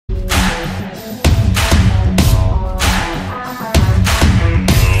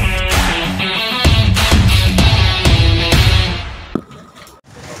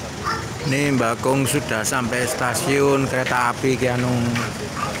Bakung sudah sampai stasiun kereta api keanu.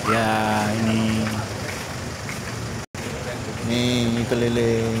 Ya ini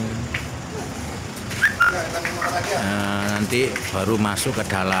keliling. Nah, nanti baru masuk ke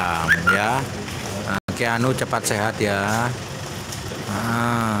dalam ya. Nah, keanu cepat sehat ya.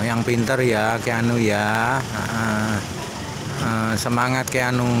 Yang pinter ya keanu ya. Semangat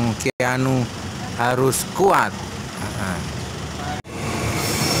keanu harus kuat.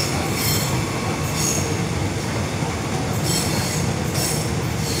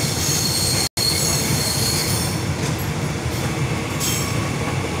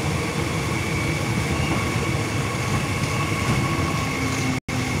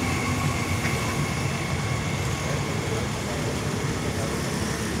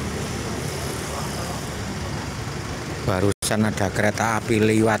 Barusan ada kereta api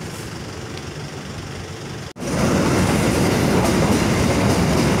lewat.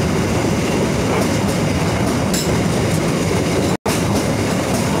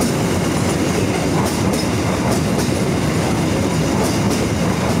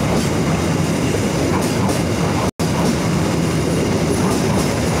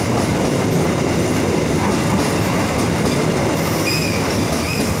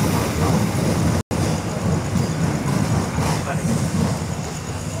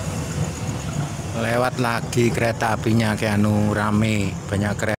 Lewat lagi kereta apinya keanu, rame,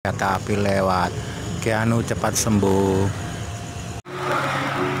 banyak kereta api lewat. Keanu cepat sembuh.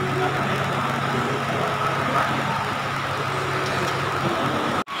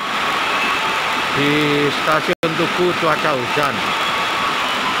 Di Stasiun Tugu cuaca hujan.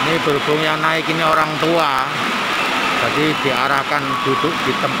 Ini berhubung yang naik ini orang tua, jadi diarahkan duduk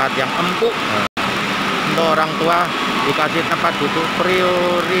di tempat yang empuk. Untuk orang tua dikasih tempat duduk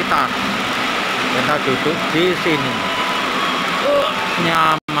prioritas. Kita duduk di sini,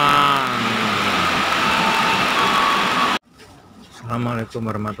 nyaman. Assalamualaikum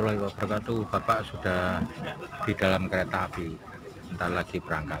warahmatullahi wabarakatuh. Bapak sudah di dalam kereta api, bentar lagi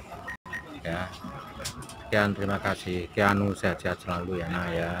berangkat. Ya, sekian, terima kasih. Keanu sehat-sehat selalu ya,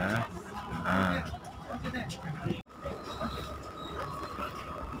 nah ya.